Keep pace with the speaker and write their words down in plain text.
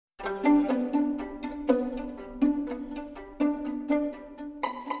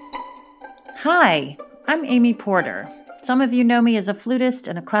Hi, I'm Amy Porter. Some of you know me as a flutist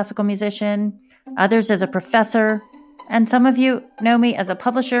and a classical musician, others as a professor, and some of you know me as a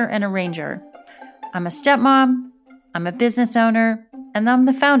publisher and arranger. I'm a stepmom, I'm a business owner, and I'm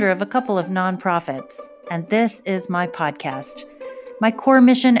the founder of a couple of nonprofits, and this is my podcast. My core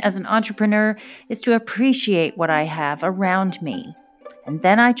mission as an entrepreneur is to appreciate what I have around me, and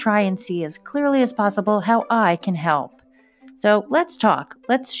then I try and see as clearly as possible how I can help. So let's talk,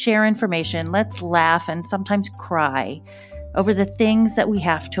 let's share information, let's laugh and sometimes cry over the things that we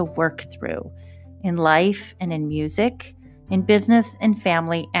have to work through in life and in music, in business and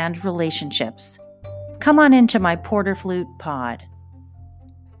family and relationships. Come on into my Porter Flute pod.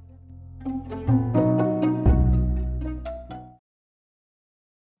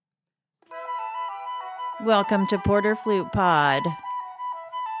 Welcome to Porter Flute Pod,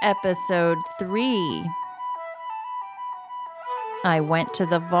 episode 3. I went to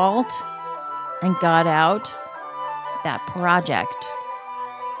the vault and got out that project.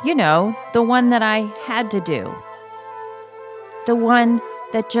 You know, the one that I had to do. The one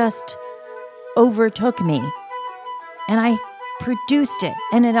that just overtook me. And I produced it,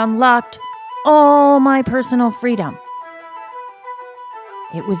 and it unlocked all my personal freedom.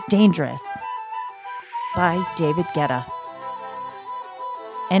 It was Dangerous by David Guetta.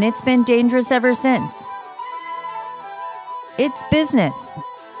 And it's been dangerous ever since. It's Business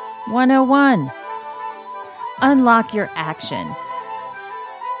 101. Unlock your action.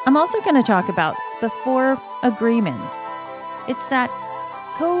 I'm also going to talk about the 4 agreements. It's that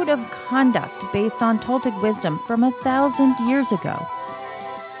code of conduct based on Toltec wisdom from 1,000 years ago.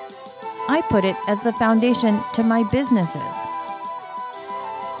 I put it as the foundation to my businesses.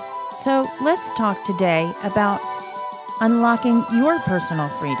 So let's talk today about unlocking your personal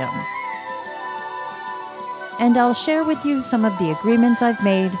freedom. And I'll share with you some of the agreements I've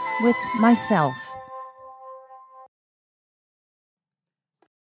made with myself.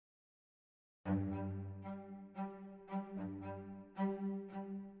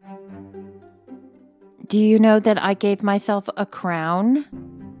 Do you know that I gave myself a crown?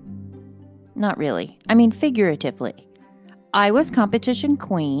 Not really. I mean, figuratively. I was competition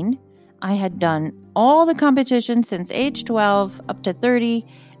queen. I had done all the competitions since age 12 up to 30,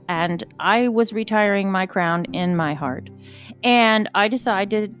 and I was retiring my crown in my heart. And I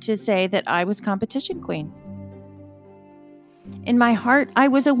decided to say that I was competition queen. In my heart, I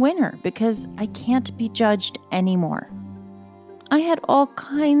was a winner because I can't be judged anymore. I had all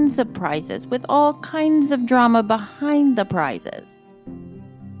kinds of prizes with all kinds of drama behind the prizes.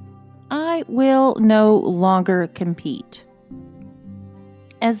 I will no longer compete.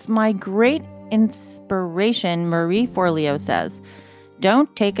 As my great inspiration, Marie Forleo, says,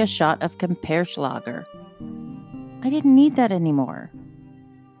 don't take a shot of Compeerschlager. I didn't need that anymore.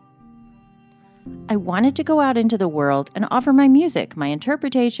 I wanted to go out into the world and offer my music, my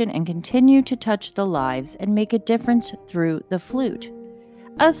interpretation, and continue to touch the lives and make a difference through the flute.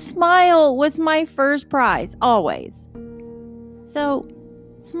 A smile was my first prize, always. So,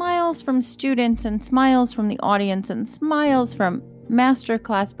 smiles from students and smiles from the audience and smiles from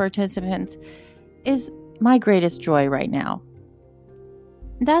masterclass participants is my greatest joy right now.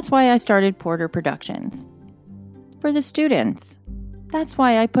 That's why I started Porter Productions. For the students. That's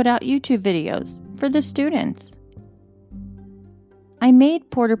why I put out YouTube videos. For the students. I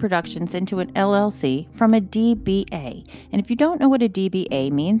made Porter Productions into an LLC from a DBA. And if you don't know what a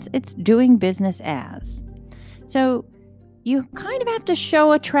DBA means, it's doing business as. So you kind of have to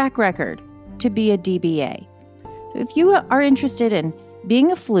show a track record to be a DBA. So if you are interested in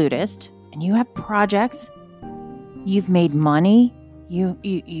being a flutist and you have projects, you've made money,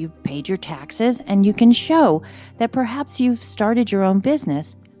 you paid your taxes, and you can show that perhaps you've started your own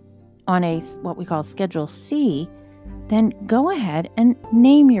business on a what we call Schedule C, then go ahead and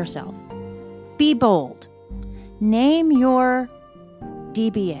name yourself. Be bold. Name your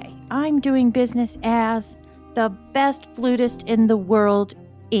DBA. I'm doing business as the best flutist in the world,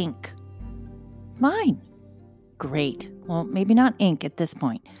 Inc. Mine. Great. Well, maybe not Inc. at this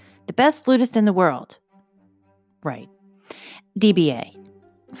point. The best flutist in the world. Right. DBA.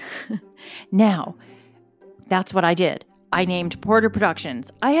 Now, that's what I did. I named Porter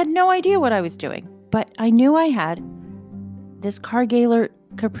Productions. I had no idea what I was doing, but I knew I had this Karl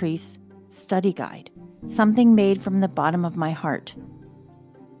Caprice study guide, something made from the bottom of my heart.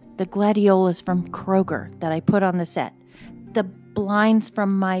 The gladiolas from Kroger that I put on the set, the blinds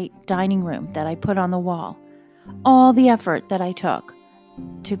from my dining room that I put on the wall, all the effort that I took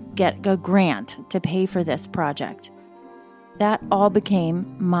to get a grant to pay for this project. That all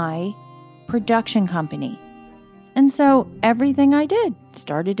became my production company. And so everything I did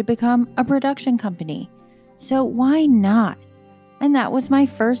started to become a production company. So why not? And that was my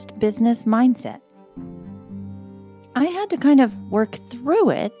first business mindset. I had to kind of work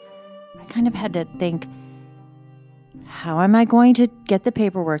through it. I kind of had to think, how am I going to get the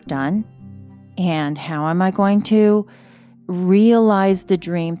paperwork done? And how am I going to realize the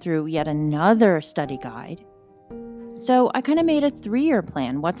dream through yet another study guide? So I kind of made a 3-year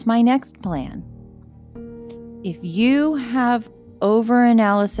plan. What's my next plan? If you have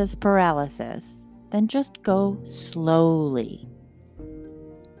overanalysis paralysis, then just go slowly.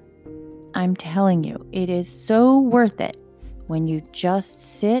 I'm telling you, it is so worth it when you just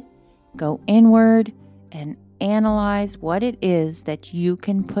sit, go inward, and analyze what it is that you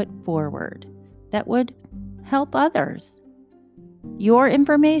can put forward that would help others. Your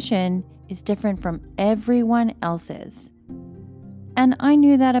information is different from everyone else's. And I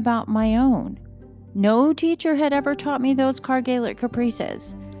knew that about my own. No teacher had ever taught me those Carr-Gaelic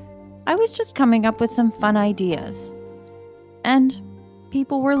caprices. I was just coming up with some fun ideas. And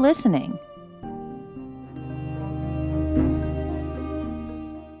people were listening.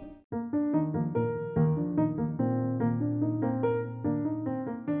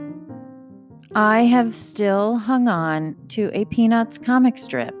 I have still hung on to a Peanuts comic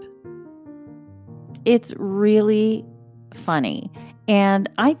strip. It's really funny, and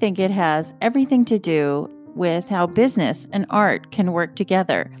I think it has everything to do with how business and art can work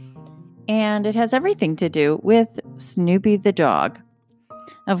together. And it has everything to do with Snoopy the dog,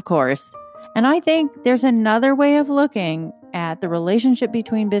 of course. And I think there's another way of looking at the relationship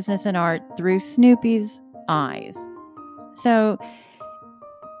between business and art through Snoopy's eyes. So,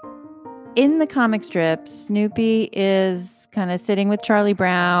 in the comic strip, Snoopy is kind of sitting with Charlie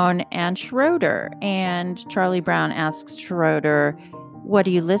Brown and Schroeder. And Charlie Brown asks Schroeder, "What are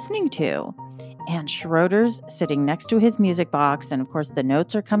you listening to?" And Schroeder's sitting next to his music box. And of course, the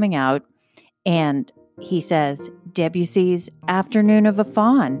notes are coming out. And he says, Debussy's Afternoon of a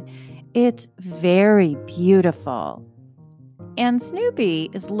Faun. It's very beautiful. And Snoopy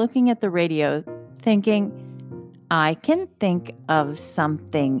is looking at the radio thinking, I can think of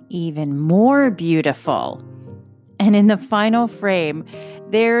something even more beautiful. And in the final frame,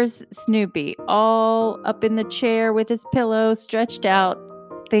 there's Snoopy all up in the chair with his pillow stretched out,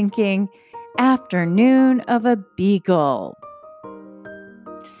 thinking, Afternoon of a Beagle.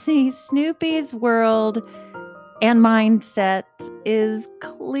 See, Snoopy's world and mindset is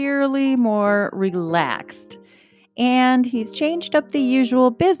clearly more relaxed. And he's changed up the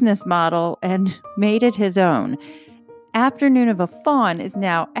usual business model and made it his own. Afternoon of a Faun is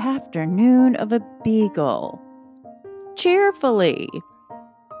now Afternoon of a Beagle. Cheerfully.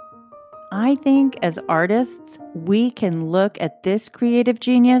 I think as artists, we can look at this creative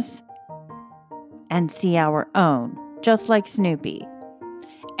genius and see our own, just like Snoopy,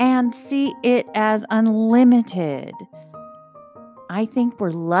 and see it as unlimited. I think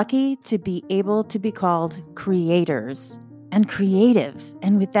we're lucky to be able to be called creators and creatives.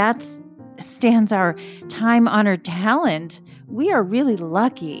 And with that stands our time-honored talent. We are really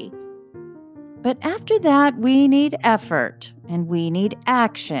lucky. But after that, we need effort and we need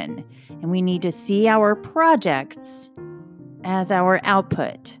action. And we need to see our projects as our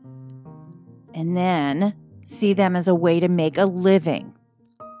output. And then see them as a way to make a living.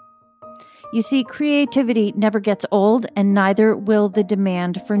 You see, creativity never gets old, and neither will the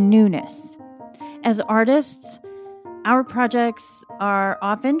demand for newness. As artists, our projects are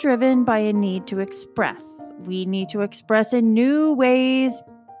often driven by a need to express. We need to express in new ways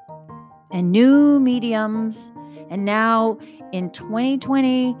and new mediums. And now in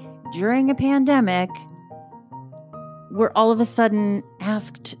 2020, during a pandemic, we're all of a sudden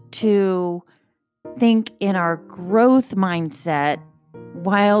asked to think in our growth mindset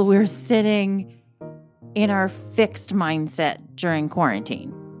while we're sitting in our fixed mindset during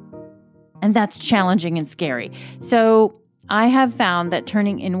quarantine. And that's challenging and scary. So I have found that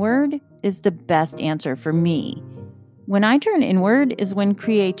turning inward is the best answer for me. When I turn inward is when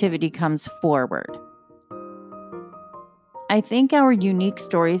creativity comes forward. I think our unique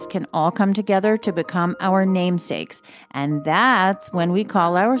stories can all come together to become our namesakes. And that's when we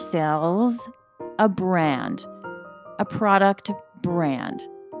call ourselves a brand, a product brand.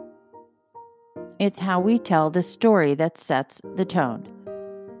 It's how we tell the story that sets the tone.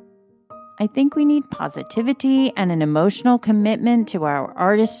 I think we need positivity and an emotional commitment to our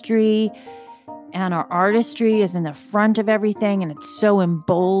artistry. And our artistry is in the front of everything, and it's so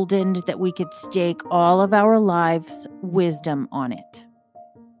emboldened that we could stake all of our lives' wisdom on it.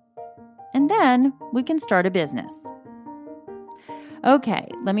 And then we can start a business. Okay,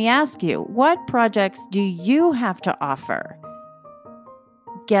 let me ask you, what projects do you have to offer?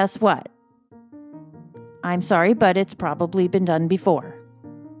 Guess what? I'm sorry, but it's probably been done before.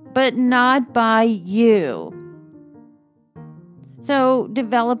 But not by you. So,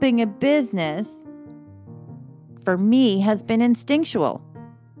 developing a business, for me, has been instinctual.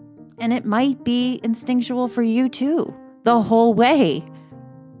 And it might be instinctual for you too, the whole way.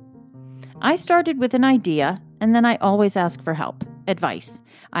 I started with an idea, and then I always ask for help, advice.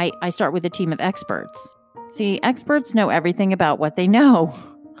 I start with a team of experts. See, experts know everything about what they know.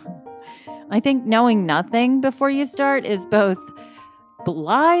 I think knowing nothing before you start is both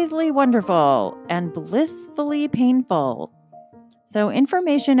blithely wonderful and blissfully painful. So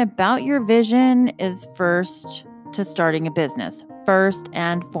information about your vision is first to starting a business, first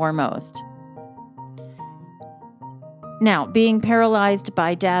and foremost. Now, being paralyzed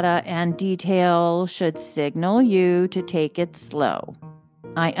by data and detail should signal you to take it slow.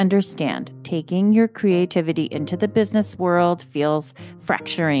 I understand taking your creativity into the business world feels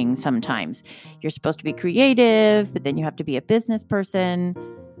fracturing sometimes. You're supposed to be creative, but then you have to be a business person.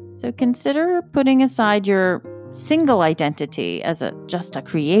 So consider putting aside your single identity as just a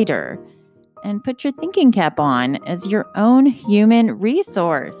creator and put your thinking cap on as your own human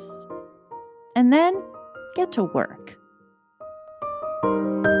resource. And then get to work.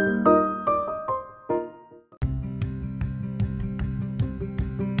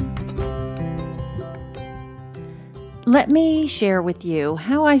 Let me share with you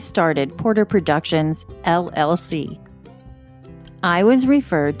how I started Porter Productions, LLC. I was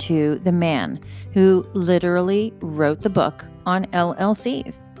referred to the man who literally wrote the book on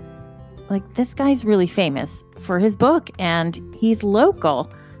LLCs. Like, this guy's really famous for his book, and he's local.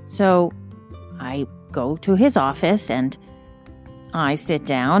 So I go to his office, and I sit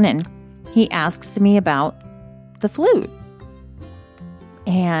down, and he asks me about the flute.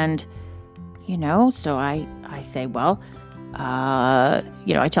 And, so I say, well, I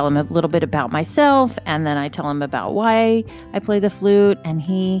tell him a little bit about myself, and then I tell him about why I play the flute, and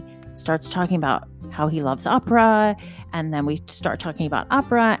he starts talking about how he loves opera, and then we start talking about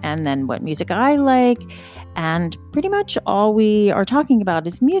opera, and then what music I like, and pretty much all we are talking about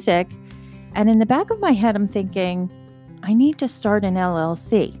is music. And in the back of my head, I'm thinking, I need to start an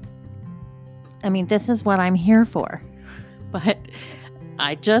LLC. I mean, this is what I'm here for. But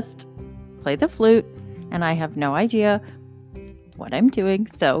I just play the flute, and I have no idea what I'm doing.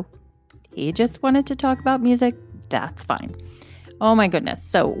 So he just wanted to talk about music. That's fine. Oh my goodness.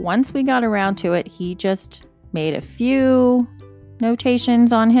 So once we got around to it, he just made a few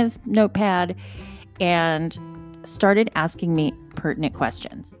notations on his notepad and started asking me pertinent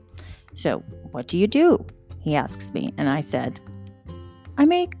questions. So, what do you do? He asks me. And I said, I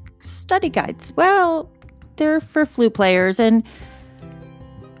make study guides. Well, they're for flute players and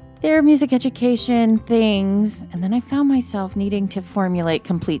they're music education things. And then I found myself needing to formulate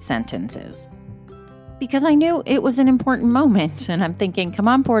complete sentences because I knew it was an important moment. And I'm thinking, come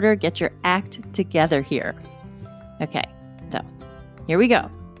on, Porter, get your act together here. Okay, so here we go.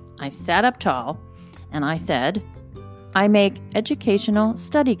 I sat up tall and I said, I make educational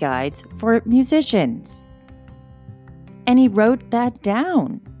study guides for musicians. And he wrote that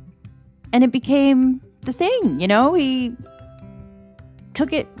down. And it became the thing, he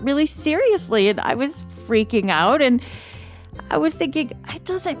took it really seriously. And I was freaking out. And I was thinking, it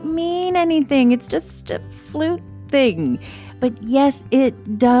doesn't mean anything. It's just a flute thing. But yes,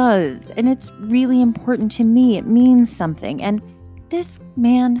 it does. And it's really important to me. It means something. And this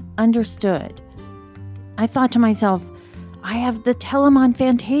man understood. I thought to myself, I have the Telemann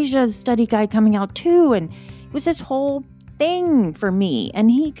Fantasia's study guide coming out too. And it was this whole thing for me.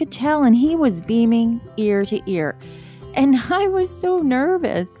 And he could tell, and he was beaming ear to ear. And I was so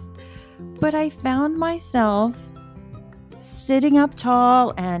nervous. But I found myself sitting up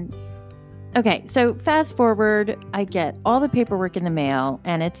tall and okay, so fast forward, I get all the paperwork in the mail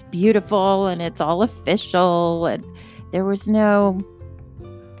and it's beautiful and it's all official and there was no,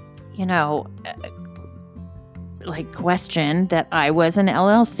 question that I was an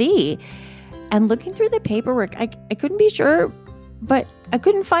LLC. And looking through the paperwork, I couldn't be sure, but I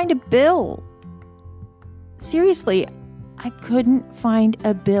couldn't find a bill. Seriously, I couldn't find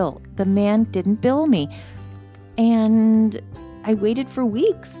a bill. The man didn't bill me. And I waited for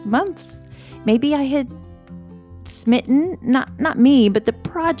weeks, months. Maybe I had smitten, not me, but the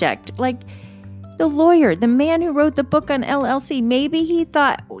project, like the lawyer, the man who wrote the book on LLC. Maybe he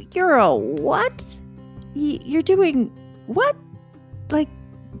thought, you're a what? You're doing what? Like,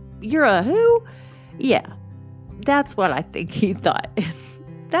 you're a who? Yeah, that's what I think he thought.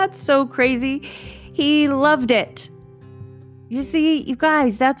 That's so crazy. He loved it. You see, you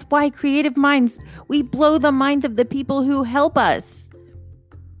guys, that's why creative minds, we blow the minds of the people who help us.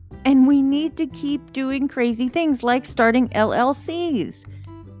 And we need to keep doing crazy things like starting LLCs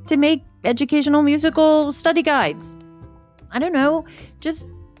to make educational musical study guides. I don't know, just,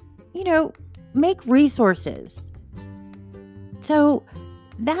 make resources. So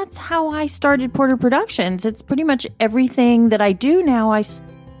that's how I started Porter Productions. It's pretty much everything that I do now, I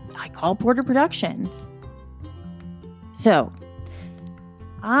call Porter Productions. So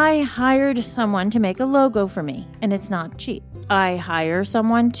I hired someone to make a logo for me, and it's not cheap. I hire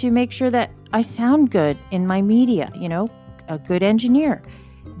someone to make sure that I sound good in my media, a good engineer,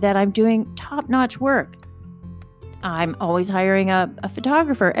 that I'm doing top-notch work. I'm always hiring a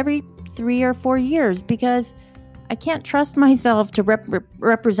photographer every 3 or 4 years because I can't trust myself to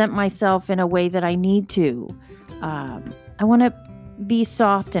represent myself in a way that I need to. I want to be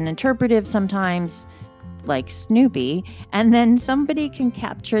soft and interpretive sometimes, like Snoopy, and then somebody can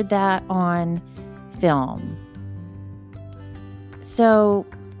capture that on film. So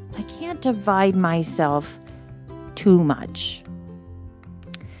I can't divide myself too much.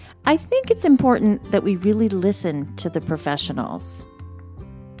 I think it's important that we really listen to the professionals.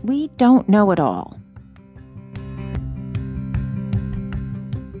 We don't know it all.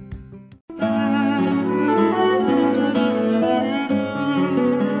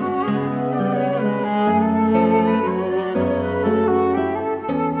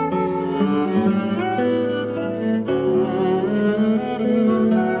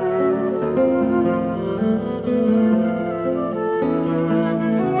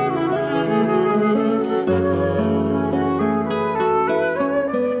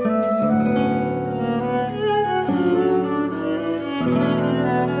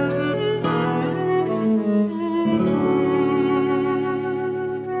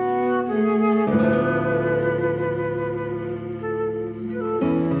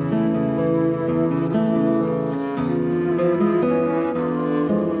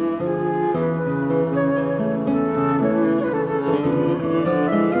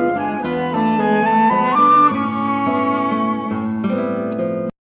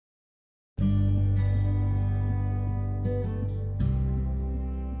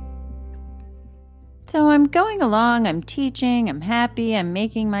 So I'm going along, I'm teaching, I'm happy, I'm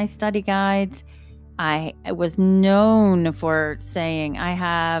making my study guides. I was known for saying I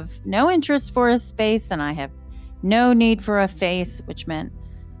have no interest for a space and I have no need for a face, which meant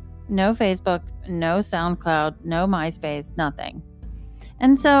no Facebook, no SoundCloud, no MySpace, nothing.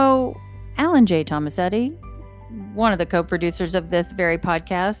 And so Alan J. Tomasetti, one of the co-producers of this very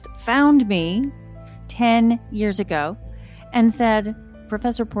podcast, found me 10 years ago and said,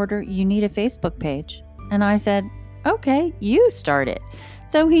 Professor Porter, you need a Facebook page. And I said, okay, you start it.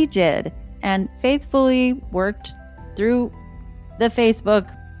 So he did, and faithfully worked through the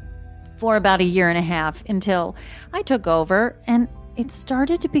Facebook for about 1.5 years until I took over, and it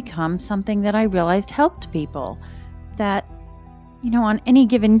started to become something that I realized helped people. That, on any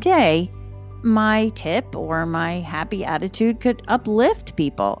given day, my tip or my happy attitude could uplift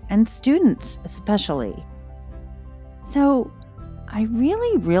people, and students especially. So I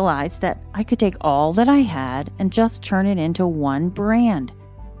really realized that I could take all that I had and just turn it into one brand,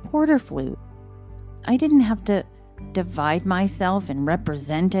 Porter Flute. I didn't have to divide myself and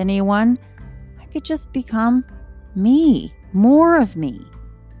represent anyone. I could just become me, more of me,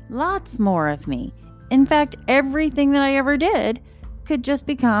 lots more of me. In fact, everything that I ever did could just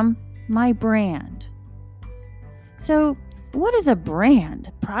become my brand. So, what is a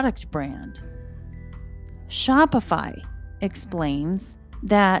brand, product brand? Shopify explains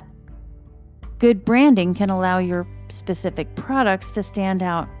that good branding can allow your specific products to stand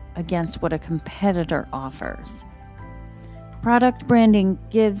out against what a competitor offers. Product branding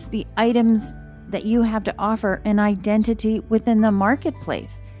gives the items that you have to offer an identity within the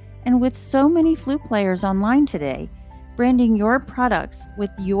marketplace. And with so many flute players online today, branding your products with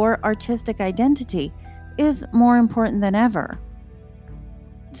your artistic identity is more important than ever.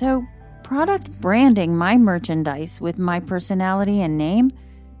 So, product branding my merchandise with my personality and name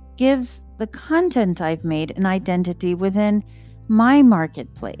gives the content I've made an identity within my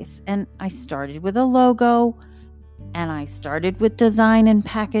marketplace. And I started with a logo, and I started with design and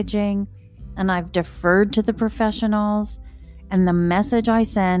packaging, and I've deferred to the professionals, and the message I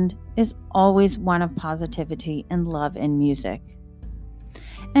send is always one of positivity and love in music.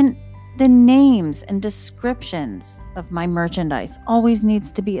 And the names and descriptions of my merchandise always needs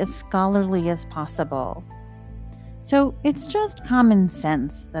to be as scholarly as possible. So it's just common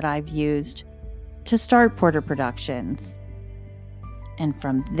sense that I've used to start Porter Productions. And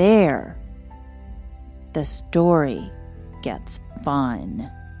from there, the story gets fun.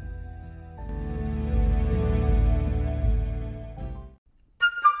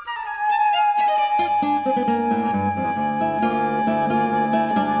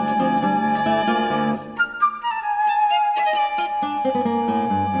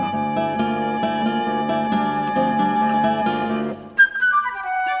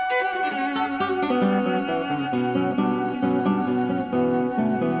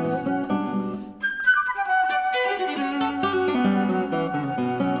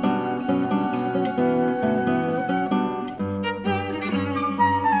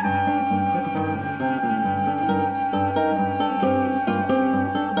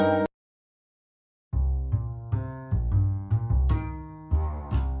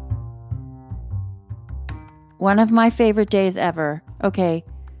 One of my favorite days ever. Okay,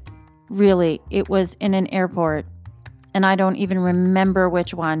 really, it was in an airport, and I don't even remember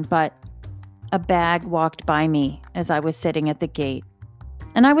which one, but a bag walked by me as I was sitting at the gate.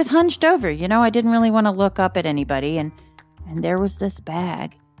 And I was hunched over, I didn't really want to look up at anybody, and there was this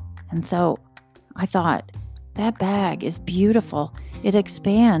bag. And so I thought, that bag is beautiful. It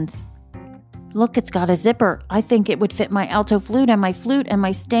expands. Look, it's got a zipper. I think it would fit my alto flute and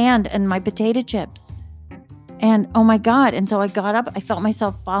my stand and my potato chips. And oh my God. And so I got up, I felt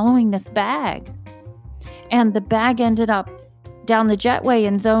myself following this bag. And the bag ended up down the jetway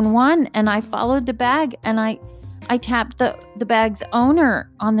in zone 1. And I followed the bag and I tapped the bag's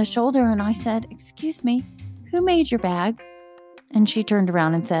owner on the shoulder and I said, "Excuse me, who made your bag?" And she turned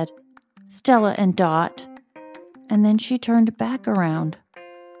around and said, "Stella and Dot." And then she turned back around.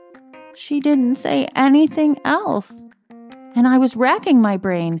 She didn't say anything else. And I was racking my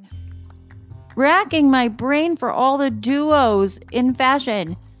brain for all the duos in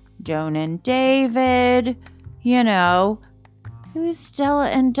fashion. Joan and David, who's Stella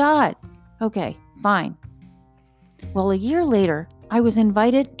and Dot? Okay, fine. Well, a year later, I was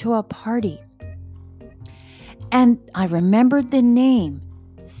invited to a party. And I remembered the name.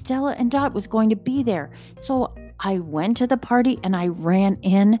 Stella and Dot was going to be there. So I went to the party and I ran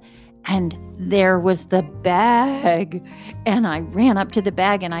in. And there was the bag. And I ran up to the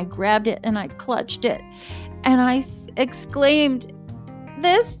bag and I grabbed it and I clutched it. And I exclaimed,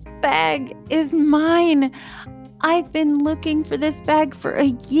 "This bag is mine. I've been looking for this bag for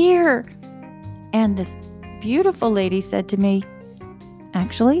a year." And this beautiful lady said to me,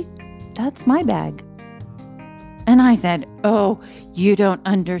 "Actually, that's my bag." And I said, "Oh, you don't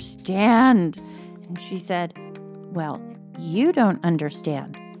understand." And she said, "Well, you don't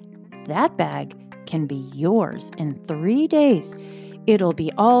understand. That bag can be yours in 3 days. It'll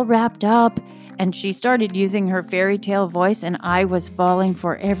be all wrapped up." And she started using her fairy tale voice, and I was falling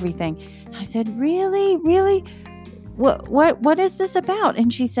for everything. I said, "Really? Really? What is this about?"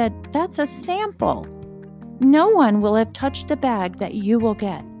 And she said, "That's a sample. No one will have touched the bag that you will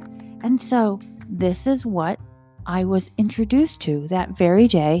get." And so this is what I was introduced to that very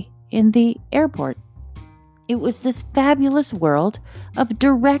day in the airport. It was this fabulous world of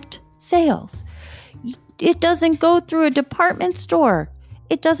direct sales. It doesn't go through a department store.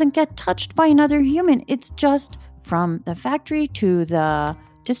 It doesn't get touched by another human. It's just from the factory to the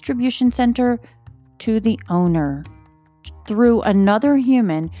distribution center to the owner through another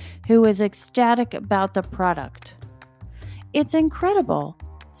human who is ecstatic about the product. It's incredible.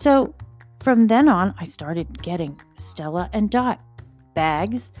 So from then on, I started getting Stella and Dot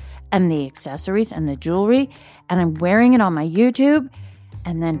bags and the accessories and the jewelry, and I'm wearing it on my YouTube,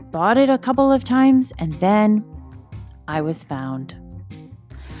 and then bought it a couple of times, and then I was found.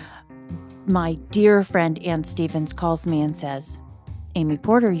 My dear friend Ann Stevens calls me and says, "Amy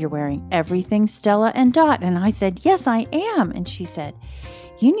Porter, you're wearing everything Stella and Dot." And I said, "Yes, I am." And she said,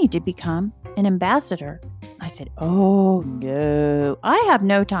 "You need to become an ambassador." I said, "Oh, no, I have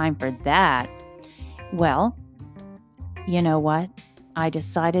no time for that." Well, you know what? I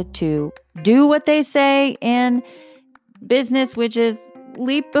decided to do what they say in business, which is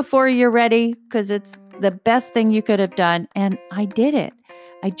leap before you're ready, because it's the best thing you could have done. And I did it.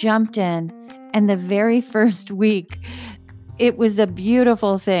 I jumped in, and the very first week, it was a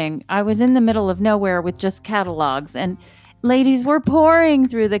beautiful thing. I was in the middle of nowhere with just catalogs, and ladies were pouring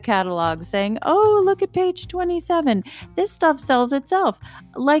through the catalogs saying, "Oh, look at page 27. This stuff sells itself,"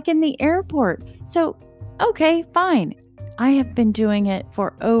 like in the airport. So, okay, fine. I have been doing it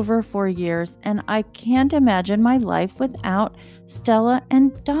for over 4 years, and I can't imagine my life without Stella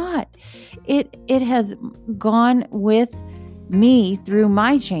and Dot. It has gone with me through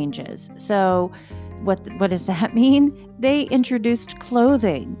my changes. So what does that mean? They introduced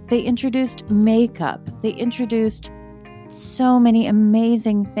clothing. They introduced makeup. They introduced so many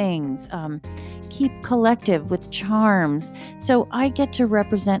amazing things. Peep Collective with charms. So I get to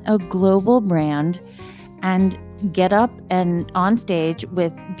represent a global brand and get up and on stage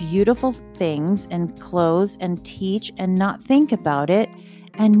with beautiful things and clothes and teach and not think about it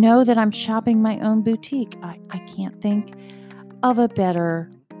and know that I'm shopping my own boutique. I can't think of a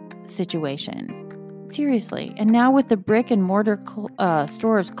better situation. Seriously. And now with the brick and mortar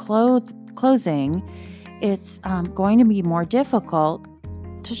stores closing, it's going to be more difficult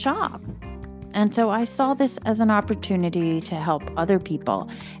to shop. And so I saw this as an opportunity to help other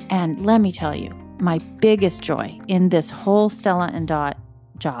people. And let me tell you, my biggest joy in this whole Stella and Dot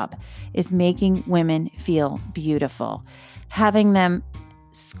job is making women feel beautiful, having them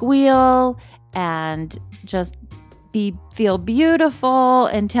squeal and just feel beautiful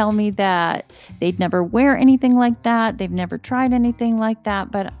and tell me that they'd never wear anything like that. They've never tried anything like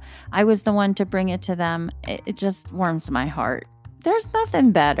that, but I was the one to bring it to them. It just warms my heart. There's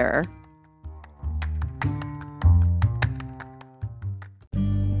nothing better.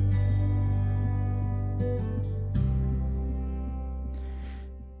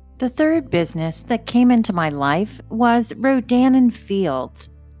 The third business that came into my life was Rodan & Fields.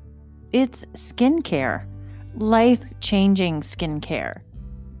 It's skincare. Life-changing skincare.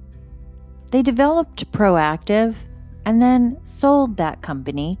 They developed Proactiv and then sold that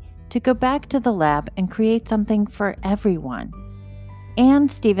company to go back to the lab and create something for everyone. Ann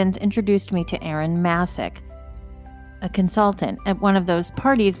Stevens introduced me to Aaron Masick, a consultant at one of those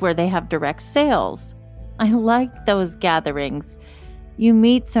parties where they have direct sales. I like those gatherings. You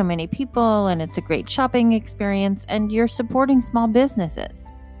meet so many people and it's a great shopping experience and you're supporting small businesses.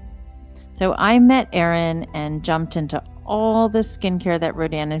 So I met Erin and jumped into all the skincare that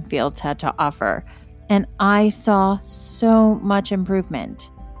Rodan & Fields had to offer, and I saw so much improvement.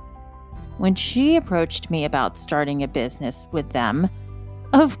 When she approached me about starting a business with them,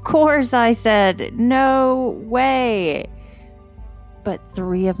 of course I said, no way. But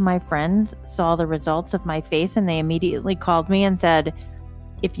 3 of my friends saw the results of my face and they immediately called me and said,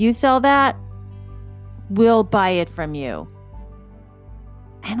 if you sell that, we'll buy it from you.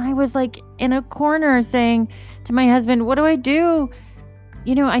 And I was like in a corner saying to my husband, what do I do?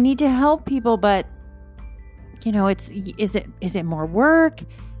 I need to help people, but is it more work?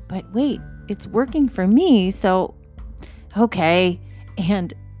 But wait, it's working for me. So, okay.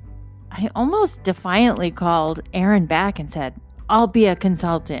 And I almost defiantly called Aaron back and said, I'll be a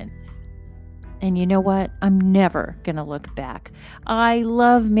consultant. And you know what? I'm never going to look back. I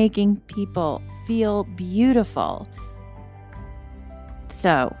love making people feel beautiful.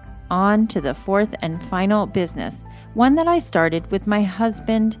 So, on to the fourth and final business, one that I started with my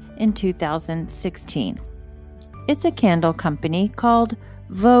husband in 2016. It's a candle company called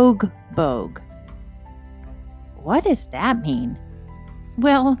Vogue Bogue. What does that mean?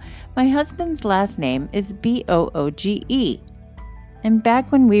 Well, my husband's last name is Booge. And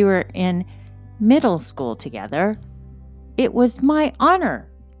back when we were in middle school together, it was my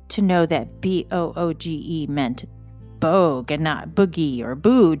honor to know that Booge meant Bogue and not boogie or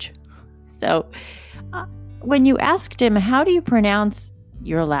booge. So when you asked him, how do you pronounce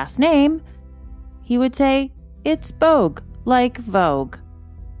your last name? He would say, it's Bogue, like Vogue.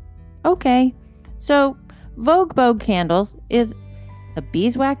 Okay, so Vogue Bogue Candles is a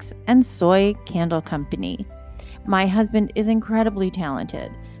beeswax and soy candle company. My husband is incredibly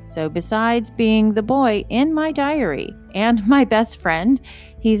talented. So besides being the boy in my diary and my best friend,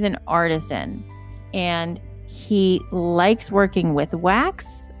 he's an artisan. And he likes working with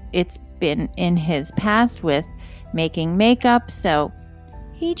wax. It's been in his past with making makeup. So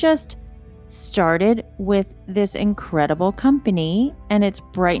he just started with this incredible company and it's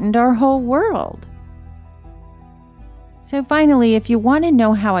brightened our whole world. So finally, if you want to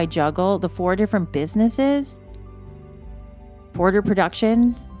know how I juggle the 4 different businesses, Porter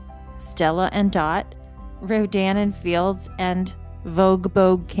Productions, Stella and Dot, Rodan & Fields, and Vogue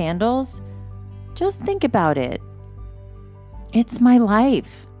Bogue Candles, just think about it. It's my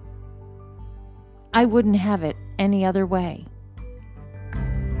life. I wouldn't have it any other way.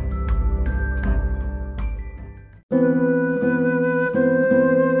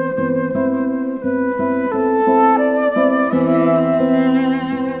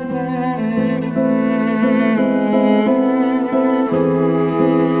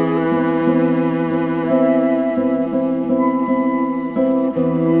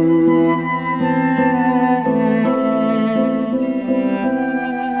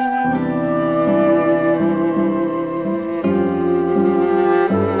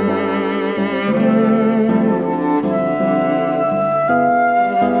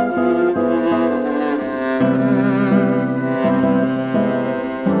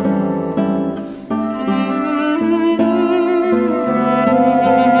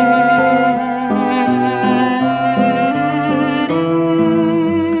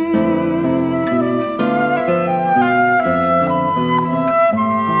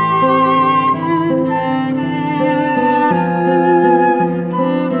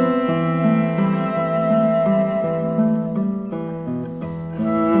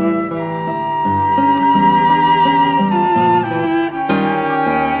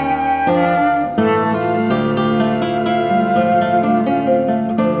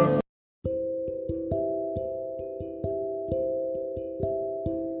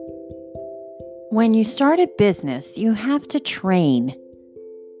 When you start a business, you have to train.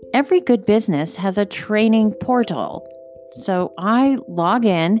 Every good business has a training portal. So I log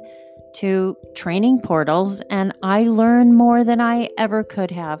in to training portals and I learn more than I ever could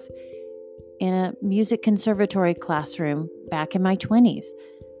have in a music conservatory classroom back in my 20s.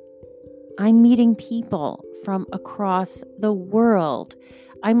 I'm meeting people from across the world.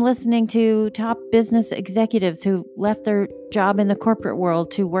 I'm listening to top business executives who left their job in the corporate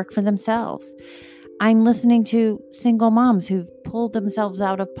world to work for themselves. I'm listening to single moms who've pulled themselves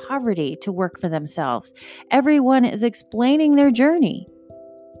out of poverty to work for themselves. Everyone is explaining their journey,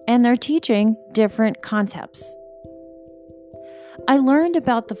 and they're teaching different concepts. I learned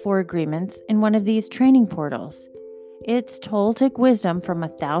about the 4 agreements in one of these training portals. It's Toltec wisdom from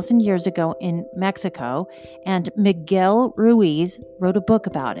 1,000 years ago in Mexico, and Miguel Ruiz wrote a book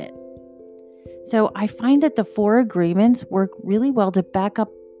about it. So I find that the 4 agreements work really well to back up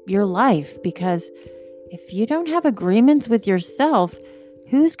your life, because if you don't have agreements with yourself,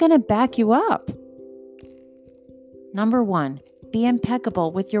 who's going to back you up? Number 1, be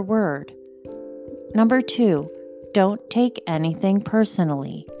impeccable with your word. Number 2, don't take anything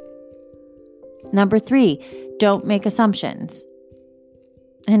personally. Number 3, don't make assumptions.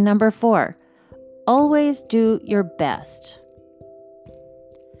 And number 4, always do your best.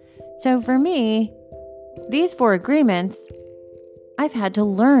 So for me, these 4 agreements I've had to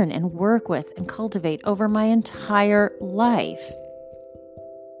learn and work with and cultivate over my entire life.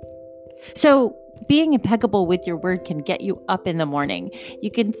 So being impeccable with your word can get you up in the morning. You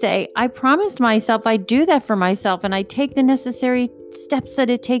can say, I promised myself I'd do that for myself, and I take the necessary steps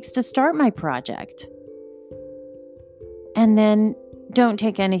that it takes to start my project. And then don't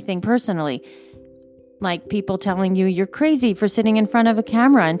take anything personally. Like people telling you you're crazy for sitting in front of a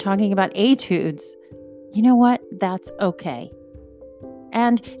camera and talking about etudes. You know what? That's okay.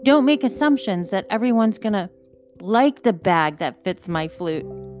 And don't make assumptions that everyone's going to like the bag that fits my flute.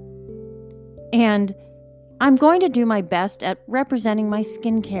 And I'm going to do my best at representing my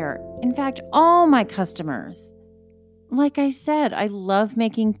skincare. In fact, all my customers. Like I said, I love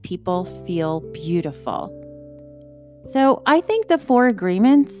making people feel beautiful. So I think the 4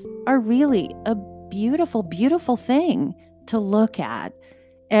 agreements are really a beautiful, beautiful thing to look at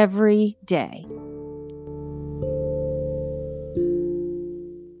every day.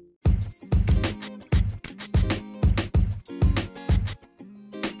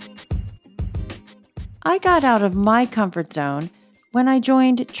 I got out of my comfort zone when I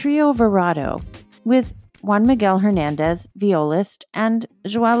joined Trio Verado with Juan Miguel Hernandez, violist, and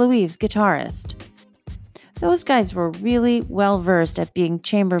Joao Luis, guitarist. Those guys were really well-versed at being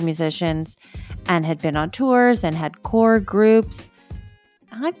chamber musicians and had been on tours and had core groups.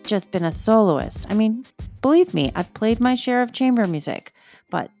 I've just been a soloist. I mean, believe me, I've played my share of chamber music,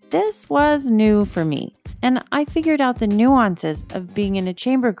 but this was new for me. And I figured out the nuances of being in a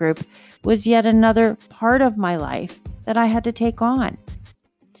chamber group was yet another part of my life that I had to take on.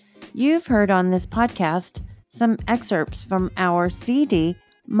 You've heard on this podcast some excerpts from our CD,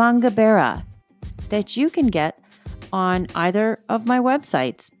 Mangabera, that you can get on either of my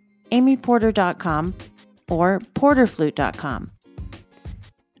websites, amyporter.com or porterflute.com.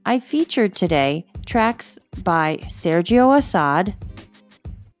 I featured today tracks by Sergio Assad,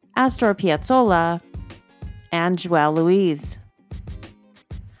 Astor Piazzolla, and Joao Luis.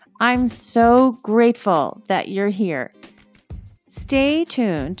 I'm so grateful that you're here. Stay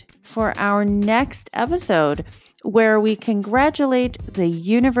tuned for our next episode, where we congratulate the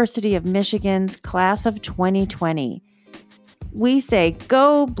University of Michigan's class of 2020. We say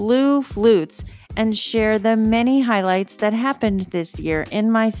go Blue Flutes and share the many highlights that happened this year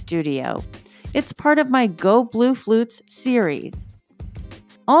in my studio. It's part of my Go Blue Flutes series.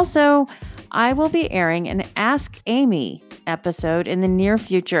 Also, I will be airing an Ask Amy episode in the near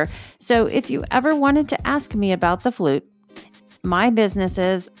future. So if you ever wanted to ask me about the flute, my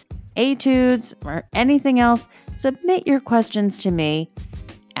businesses, etudes, or anything else, submit your questions to me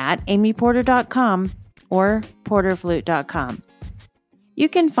at amyporter.com or porterflute.com. You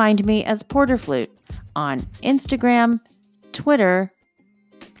can find me as Porterflute on Instagram, Twitter,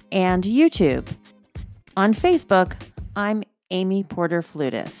 and YouTube. On Facebook, I'm Amy Porter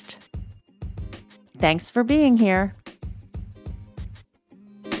Flutist. Thanks for being here.